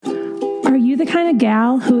Are you the kind of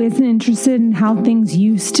gal who isn't interested in how things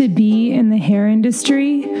used to be in the hair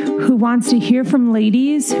industry, who wants to hear from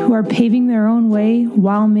ladies who are paving their own way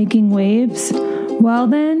while making waves? Well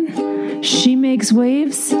then, She Makes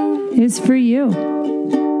Waves is for you.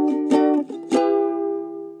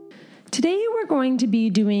 Today we're going to be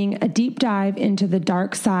doing a deep dive into the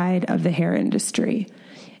dark side of the hair industry.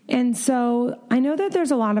 And so I know that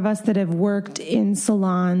there's a lot of us that have worked in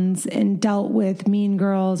salons and dealt with mean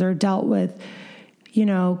girls or dealt with,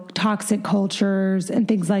 toxic cultures and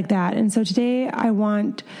things like that. And so today I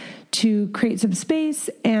want to create some space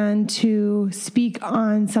and to speak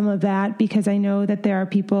on some of that, because I know that there are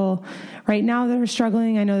people right now that are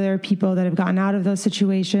struggling. I know there are people that have gotten out of those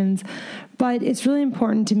situations, but it's really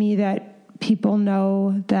important to me that people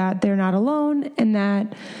know that they're not alone, and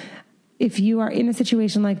that if you are in a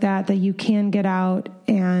situation like that, that you can get out.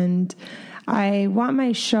 And I want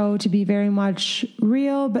my show to be very much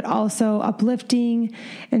real, but also uplifting.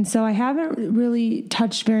 And so I haven't really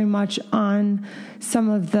touched very much on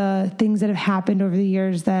some of the things that have happened over the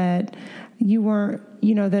years that you weren't,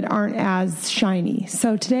 that aren't as shiny.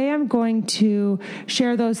 So today I'm going to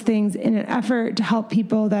share those things in an effort to help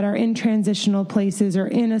people that are in transitional places or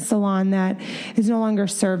in a salon that is no longer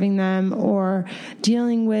serving them, or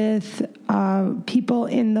dealing with people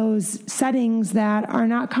in those settings that are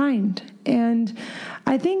not kind. And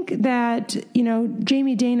I think that,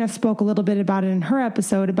 Jamie Dana spoke a little bit about it in her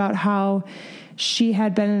episode about how she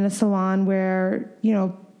had been in a salon where,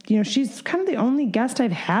 she's kind of the only guest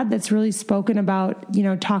I've had that's really spoken about,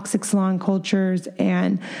 toxic salon cultures.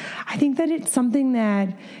 And I think that it's something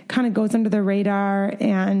that kind of goes under the radar.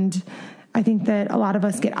 And I think that a lot of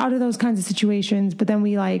us get out of those kinds of situations, but then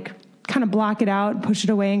we kind of block it out, push it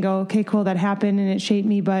away and go, okay, cool, that happened and it shaped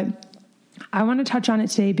me. But I want to touch on it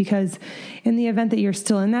today because in the event that you're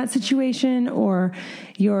still in that situation, or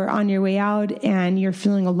you're on your way out and you're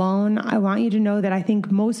feeling alone, I want you to know that I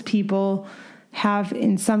think most people have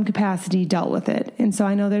in some capacity dealt with it. And so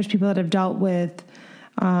I know there's people that have dealt with,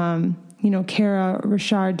 Kara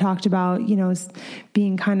Richard talked about,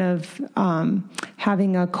 being kind of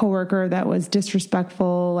having a coworker that was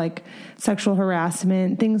disrespectful, like sexual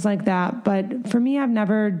harassment, things like that. But for me, I've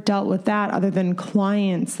never dealt with that other than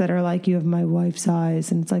clients that are like, you have my wife's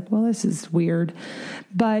eyes. And it's like, well, this is weird.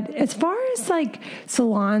 But as far as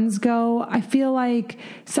salons go, I feel like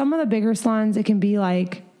some of the bigger salons, it can be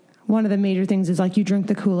one of the major things is you drink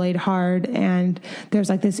the Kool-Aid hard, and there's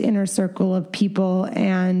this inner circle of people.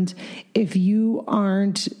 And if you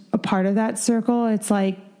aren't a part of that circle, it's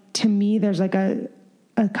to me, there's a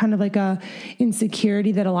kind of a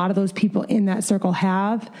insecurity that a lot of those people in that circle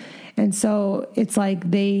have. And so it's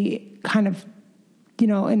they kind of,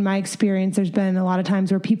 in my experience, there's been a lot of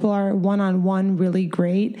times where people are one-on-one really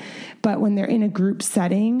great, but when they're in a group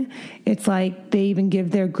setting, it's they even give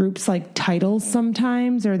their groups titles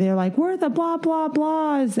sometimes, or they're we're the blah, blah,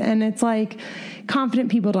 blahs. And it's confident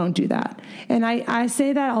people don't do that. And I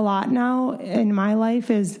say that a lot now in my life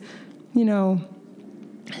is,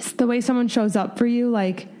 it's the way someone shows up for you,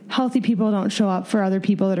 healthy people don't show up for other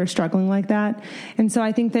people that are struggling like that. And so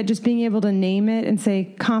I think that just being able to name it and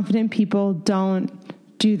say confident people don't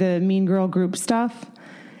do the mean girl group stuff.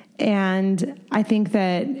 And I think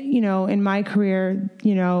that, in my career,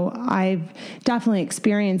 I've definitely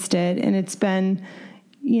experienced it, and it's been,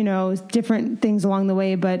 different things along the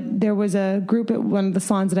way. But there was a group at one of the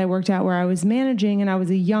salons that I worked at where I was managing, and I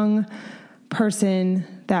was a young person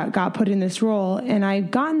that got put in this role. And I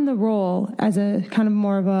gotten the role as a kind of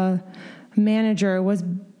more of a manager was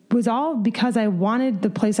all because I wanted the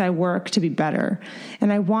place I work to be better.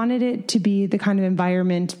 And I wanted it to be the kind of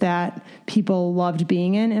environment that people loved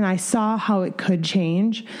being in. And I saw how it could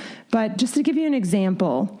change. But just to give you an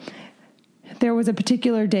example, there was a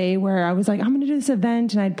particular day where I was I'm going to do this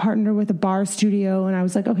event, and I'd partnered with a bar studio, and I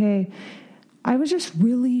was okay, I was just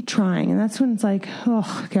really trying. And that's when it's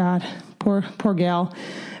oh God, poor gal.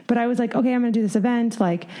 But I was okay, I'm going to do this event.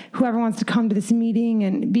 Whoever wants to come to this meeting,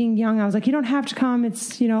 and being young, I was you don't have to come.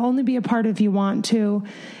 It's, only be a part if you want to.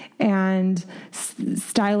 And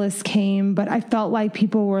stylists came, but I felt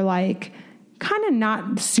people were kind of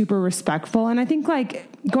not super respectful. And I think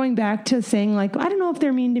going back to saying I don't know if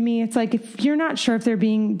they're mean to me. It's if you're not sure if they're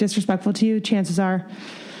being disrespectful to you, chances are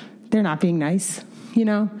they're not being nice,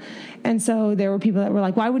 And so there were people that were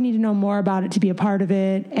well, I would need to know more about it to be a part of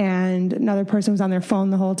it. And another person was on their phone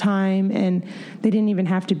the whole time, and they didn't even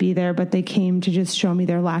have to be there, but they came to just show me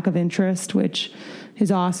their lack of interest, which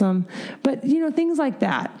is awesome. But, things like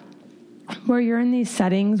that, where you're in these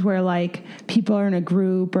settings where people are in a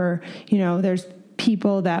group, or, there's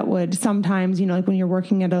people that would sometimes, when you're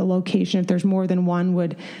working at a location, if there's more than one,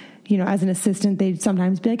 would, as an assistant, they'd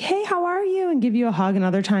sometimes be like, hey, how are you? And give you a hug. And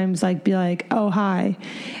other times like be like, oh, hi.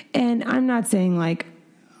 And I'm not saying like,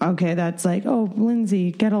 okay, that's like, oh,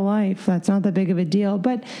 Lindsay, get a life. That's not that big of a deal.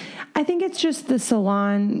 But I think it's just the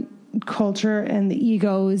salon culture and the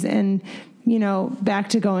egos and, back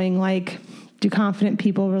to going like, do confident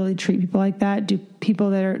people really treat people like that? Do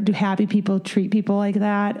happy people treat people like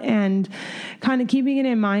that? And kind of keeping it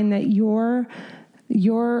in mind that you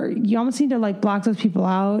almost need to like block those people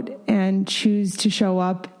out and choose to show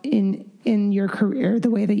up in your career the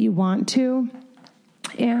way that you want to.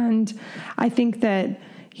 And I think that,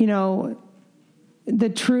 the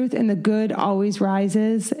truth and the good always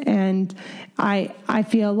rises. And I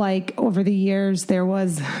feel like over the years there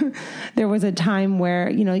was a time where,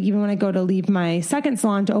 even when I go to leave my second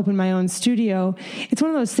salon to open my own studio, it's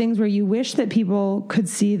one of those things where you wish that people could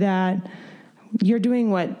see that you're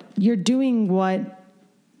doing what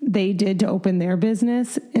they did to open their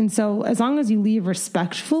business. And so as long as you leave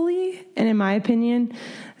respectfully, and in my opinion,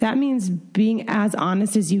 that means being as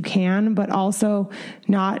honest as you can, but also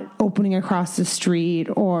not opening across the street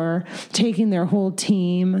or taking their whole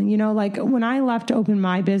team. Like when I left to open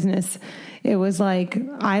my business, it was like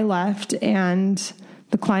I left and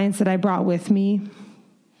the clients that I brought with me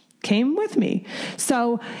came with me.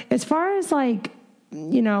 So as far as like,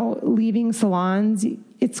 leaving salons,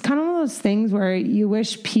 it's kind of one of those things where you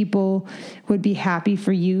wish people would be happy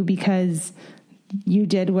for you because you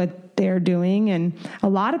did what they're doing. And a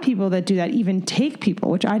lot of people that do that even take people,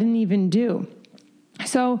 which I didn't even do.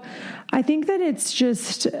 So I think that it's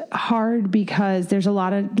just hard because there's a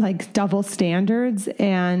lot of like double standards.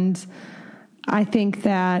 And I think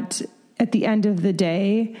that at the end of the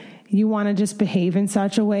day, you want to just behave in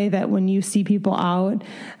such a way that when you see people out,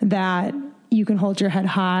 that you can hold your head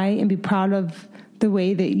high and be proud of the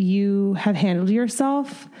way that you have handled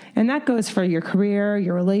yourself. And that goes for your career,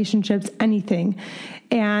 your relationships, anything.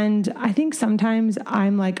 And I think sometimes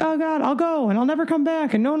I'm like, oh God, I'll go and I'll never come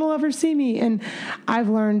back and no one will ever see me. And I've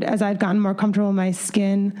learned as I've gotten more comfortable in my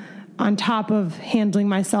skin, on top of handling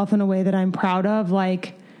myself in a way that I'm proud of,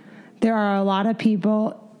 like there are a lot of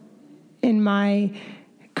people in my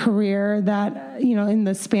career that, in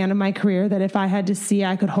the span of my career, that if I had to see,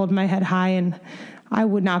 I could hold my head high and I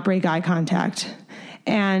would not break eye contact.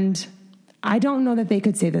 And I don't know that they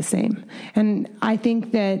could say the same. And I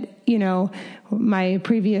think that, my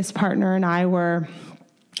previous partner and I were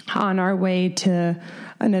on our way to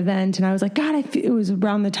an event and I was like, God, it was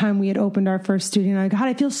around the time we had opened our first studio. And I go, God,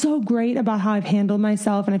 I feel so great about how I've handled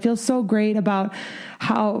myself. And I feel so great about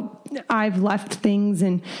how I've left things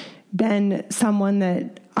and been someone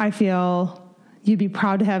that I feel you'd be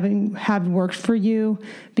proud to have worked for you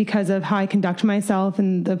because of how I conduct myself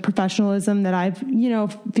and the professionalism that I've,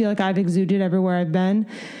 feel like I've exuded everywhere I've been.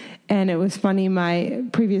 And it was funny. My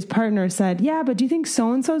previous partner said, yeah, but do you think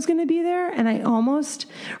so-and-so is going to be there? And I almost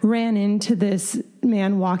ran into this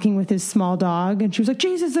man walking with his small dog. And she was like,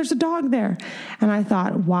 Jesus, there's a dog there. And I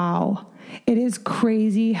thought, wow, it is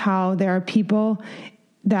crazy how there are people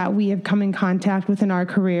that we have come in contact with in our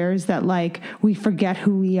careers that like we forget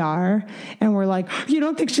who we are and we're like, you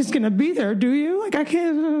don't think she's gonna be there, do you? Like I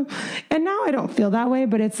can't. And now I don't feel that way,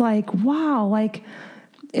 but it's like, wow, like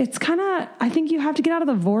it's kind of, I think you have to get out of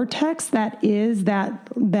the vortex that is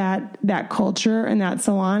that culture and that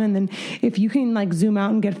salon. And then if you can like zoom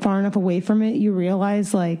out and get far enough away from it, you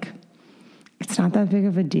realize like it's not that big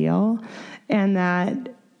of a deal and that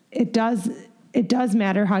it does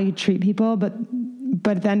matter how you treat people, but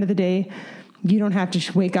at the end of the day, you don't have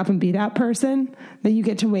to wake up and be that person, that you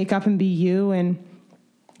get to wake up and be you. And,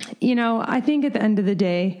 I think at the end of the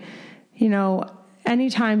day,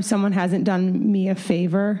 anytime someone hasn't done me a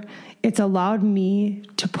favor, it's allowed me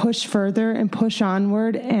to push further and push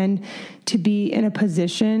onward and to be in a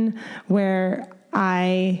position where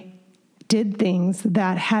I did things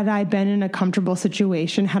that had I been in a comfortable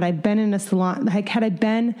situation, had I been in a salon, like had I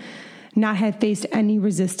been not have faced any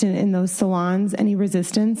resistance in those salons, any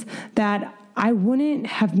resistance, that I wouldn't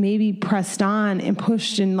have maybe pressed on and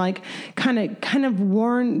pushed and like kind of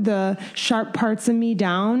worn the sharp parts of me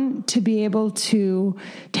down to be able to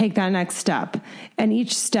take that next step. And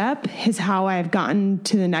each step is how I've gotten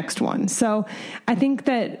to the next one. So I think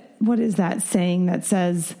that, what is that saying that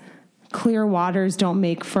says clear waters don't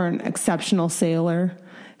make for an exceptional sailor?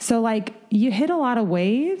 So like you hit a lot of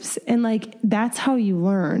waves and like that's how you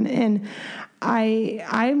learn. And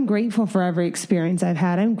I'm grateful for every experience I've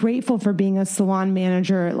had. I'm grateful for being a salon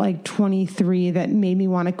manager at like 23 that made me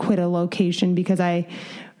want to quit a location because I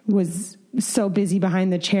was so busy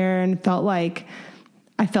behind the chair and felt like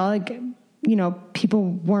people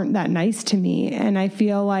weren't that nice to me. And I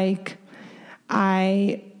feel like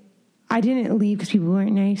I I didn't leave because people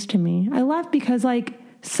weren't nice to me. I left because like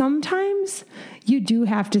sometimes you do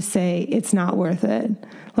have to say it's not worth it.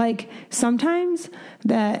 Like sometimes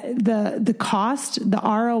the cost, the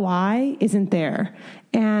ROI isn't there.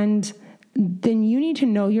 And then you need to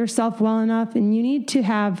know yourself well enough, and you need to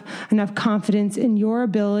have enough confidence in your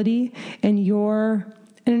ability and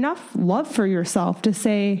enough love for yourself to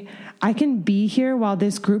say, I can be here while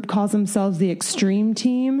this group calls themselves the extreme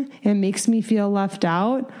team and makes me feel left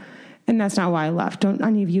out. And that's not why I left. Don't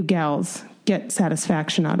any of you gals get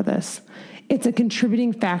satisfaction out of this. It's a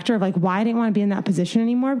contributing factor of like why I didn't want to be in that position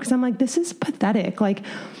anymore, because I'm like, this is pathetic. Like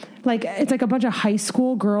it's like a bunch of high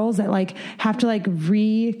school girls that like have to like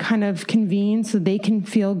kind of convene so they can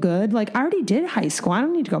feel good. Like I already did high school. I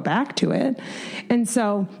don't need to go back to it. And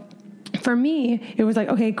so for me, it was like,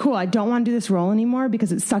 okay, cool. I don't want to do this role anymore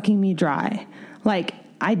because it's sucking me dry. Like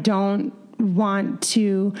I don't want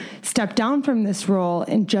to step down from this role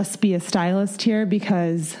and just be a stylist here,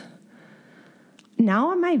 because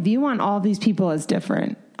now my view on all of these people is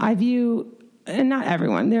different. I view, and not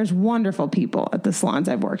everyone, there's wonderful people at the salons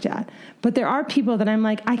I've worked at, but there are people that I'm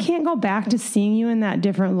like, I can't go back to seeing you in that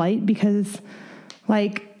different light, because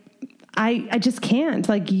like, I just can't.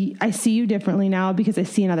 Like, I see you differently now because I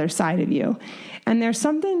see another side of you. And there's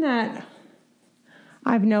something that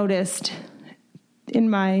I've noticed in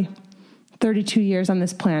my 32 years on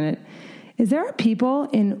this planet is there are people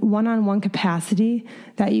in one-on-one capacity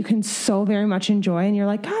that you can so very much enjoy, and you're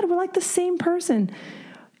like, God, we're like the same person.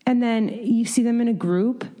 And then you see them in a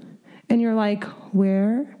group and you're like,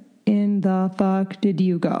 where in the fuck did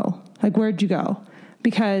you go? Like, where'd you go?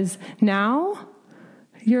 Because now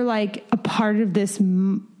you're like a part of this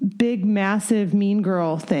big, massive mean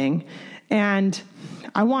girl thing. And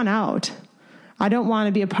I want out. I don't want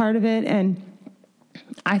to be a part of it. And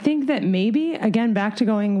I think that maybe, again, back to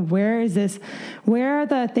going, where is this? Where are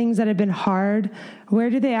the things that have been hard?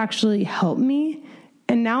 Where do they actually help me?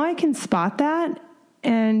 And now I can spot that.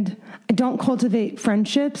 And I don't cultivate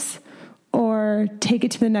friendships or take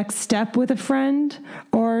it to the next step with a friend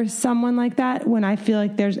or someone like that when I feel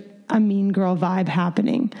like there's a mean girl vibe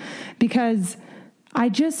happening, because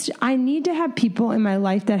I need to have people in my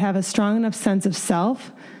life that have a strong enough sense of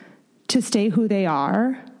self to stay who they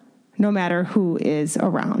are, no matter who is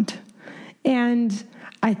around. And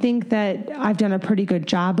I think that I've done a pretty good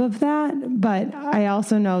job of that, but I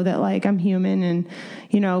also know that like I'm human,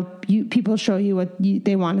 and people show you what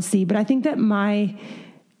they want to see. But I think that my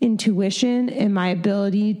intuition and my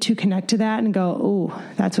ability to connect to that and go, oh,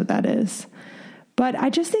 that's what that is. But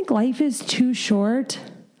I just think life is too short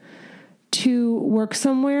to work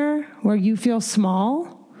somewhere where you feel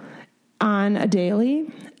small on a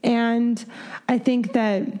daily. And I think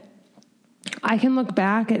that I can look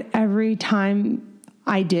back at every time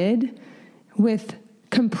I did with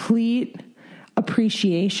complete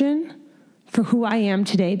appreciation for who I am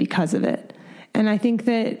today because of it. And I think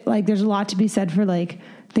that like there's a lot to be said for like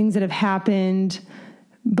things that have happened.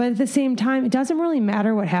 But at the same time, it doesn't really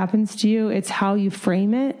matter what happens to you. It's how you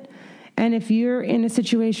frame it. And if you're in a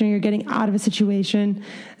situation, you're getting out of a situation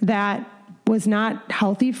that was not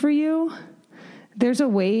healthy for you, there's a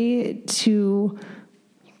way to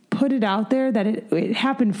put it out there that it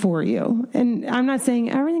happened for you. And I'm not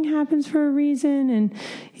saying everything happens for a reason and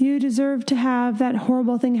you deserve to have that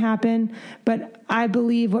horrible thing happen, but I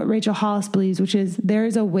believe what Rachel Hollis believes, which is there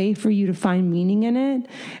is a way for you to find meaning in it,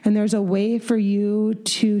 and there's a way for you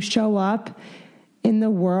to show up in the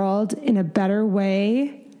world in a better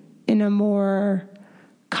way, in a more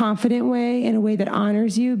confident way, in a way that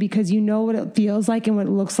honors you, because you know what it feels like and what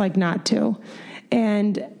it looks like not to.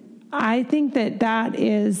 And I think that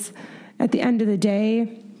is, at the end of the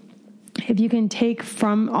day, if you can take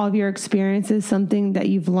from all of your experiences something that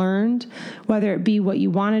you've learned, whether it be what you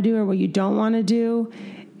want to do or what you don't want to do,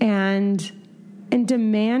 and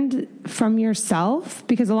demand from yourself,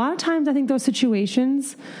 because a lot of times I think those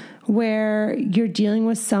situations where you're dealing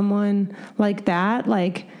with someone like that,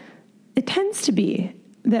 like it tends to be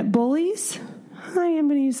that bullies, I am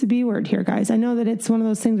going to use the B word here, guys. I know that it's one of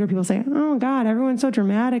those things where people say, oh God, everyone's so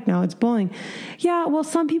dramatic now, it's bullying. Yeah, well,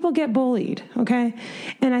 some people get bullied, okay?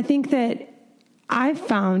 And I think that I've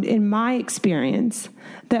found in my experience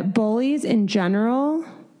that bullies in general,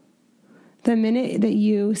 the minute that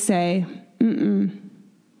you say,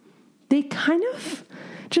 they kind of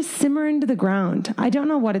just simmer into the ground. I don't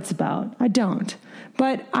know what it's about. I don't.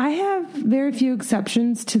 But I have very few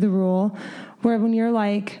exceptions to the rule where when you're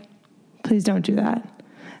like, please don't do that,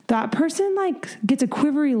 that person like gets a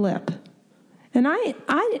quivery lip. And I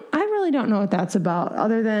really don't know what that's about,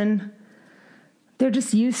 other than they're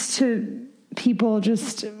just used to people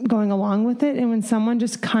just going along with it. And when someone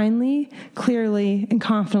just kindly, clearly, and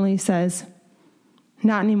confidently says,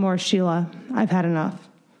 not anymore, Sheila, I've had enough,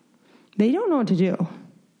 they don't know what to do.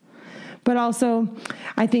 But also,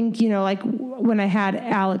 I think, like when I had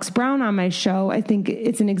Alex Brown on my show, I think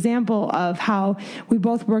it's an example of how we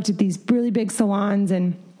both worked at these really big salons,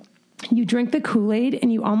 and you drink the Kool-Aid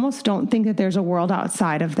and you almost don't think that there's a world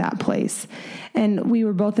outside of that place. And we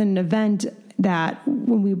were both in an event that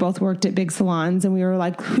when we both worked at big salons, and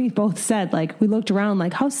we both said, we looked around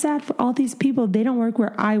like, how sad for all these people. They don't work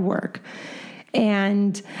where I work.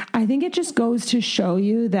 And I think it just goes to show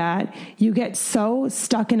you that you get so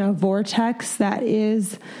stuck in a vortex that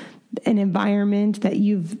is an environment that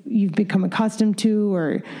you've become accustomed to,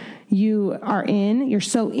 or you're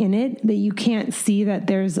so in it that you can't see that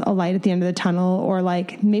there's a light at the end of the tunnel, or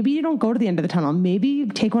maybe you don't go to the end of the tunnel. Maybe you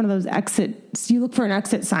take one of those exits, you look for an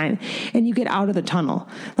exit sign and you get out of the tunnel.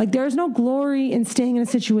 There's no glory in staying in a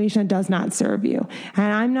situation that does not serve you.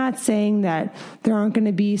 And I'm not saying that there aren't going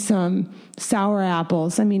to be some sour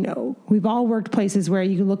apples. I mean, we've all worked places where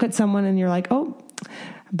you look at someone and you're like, oh,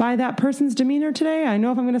 by that person's demeanor today, I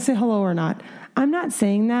know if I'm going to say hello or not. I'm not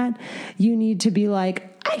saying that you need to be like,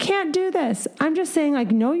 I can't do this. I'm just saying,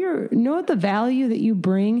 know the value that you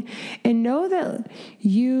bring, and know that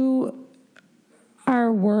you are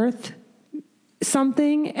worth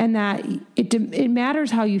something, and that it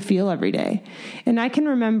matters how you feel every day. And I can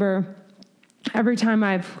remember every time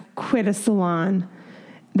I've quit a salon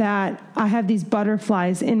that I have these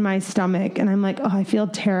butterflies in my stomach, and I'm like, oh, I feel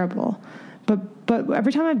terrible. But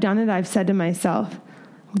every time I've done it, I've said to myself,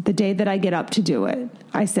 the day that I get up to do it,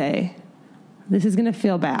 I say, this is going to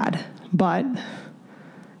feel bad, but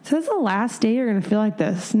so this is the last day you're going to feel like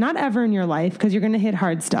this. Not ever in your life, because you're going to hit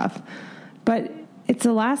hard stuff, but it's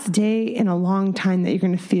the last day in a long time that you're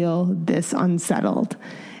going to feel this unsettled.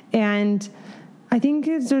 And I think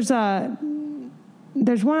there's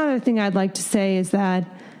one other thing I'd like to say, is that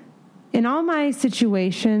in all my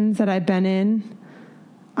situations that I've been in,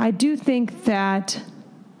 I do think that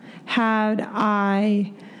had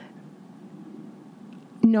I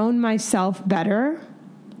known myself better,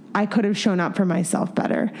 I could have shown up for myself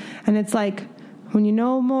better. And it's like, when you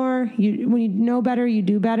know more, when you know better, you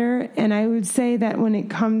do better. And I would say that when it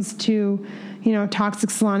comes to, toxic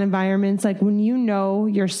salon environments, when you know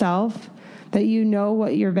yourself, that you know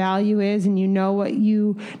what your value is, and you know what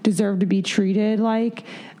you deserve to be treated like,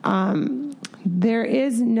 there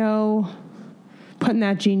is no putting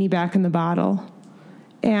that genie back in the bottle.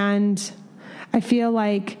 And I feel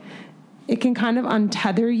like it can kind of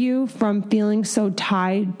untether you from feeling so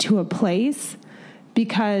tied to a place,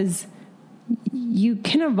 because you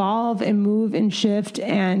can evolve and move and shift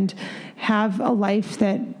and have a life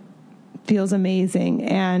that feels amazing.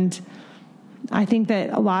 And I think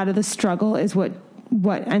that a lot of the struggle is what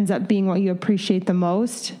ends up being what you appreciate the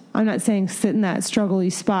most. I'm not saying sit in that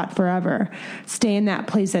struggly spot forever, stay in that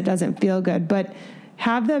place that doesn't feel good, but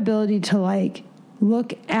have the ability to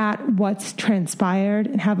look at what's transpired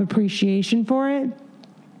and have appreciation for it,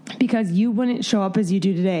 because you wouldn't show up as you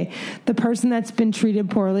do today. The person that's been treated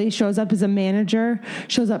poorly shows up as a manager,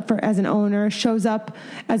 shows up as an owner, shows up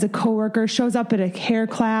as a coworker, shows up at a hair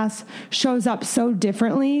class, shows up so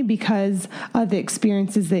differently because of the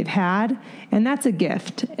experiences they've had. And that's a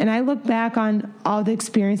gift. And I look back on all the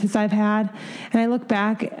experiences I've had, and I look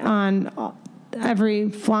back on every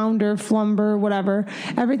flounder, flumber, whatever,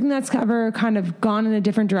 everything that's ever kind of gone in a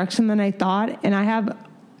different direction than I thought. And I have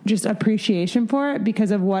just appreciation for it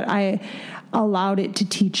because of what I allowed it to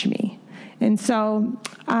teach me. And so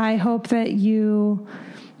I hope that you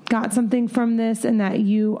got something from this, and that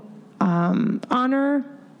you honor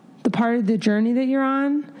the part of the journey that you're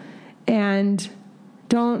on, and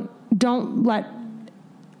don't let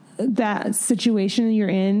that situation you're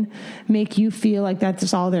in make you feel like that's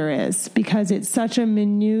just all there is, because it's such a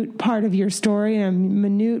minute part of your story and a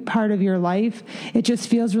minute part of your life. It just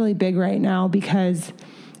feels really big right now because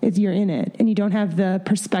you're in it and you don't have the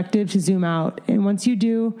perspective to zoom out. And once you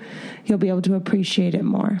do, you'll be able to appreciate it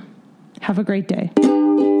more. Have a great day.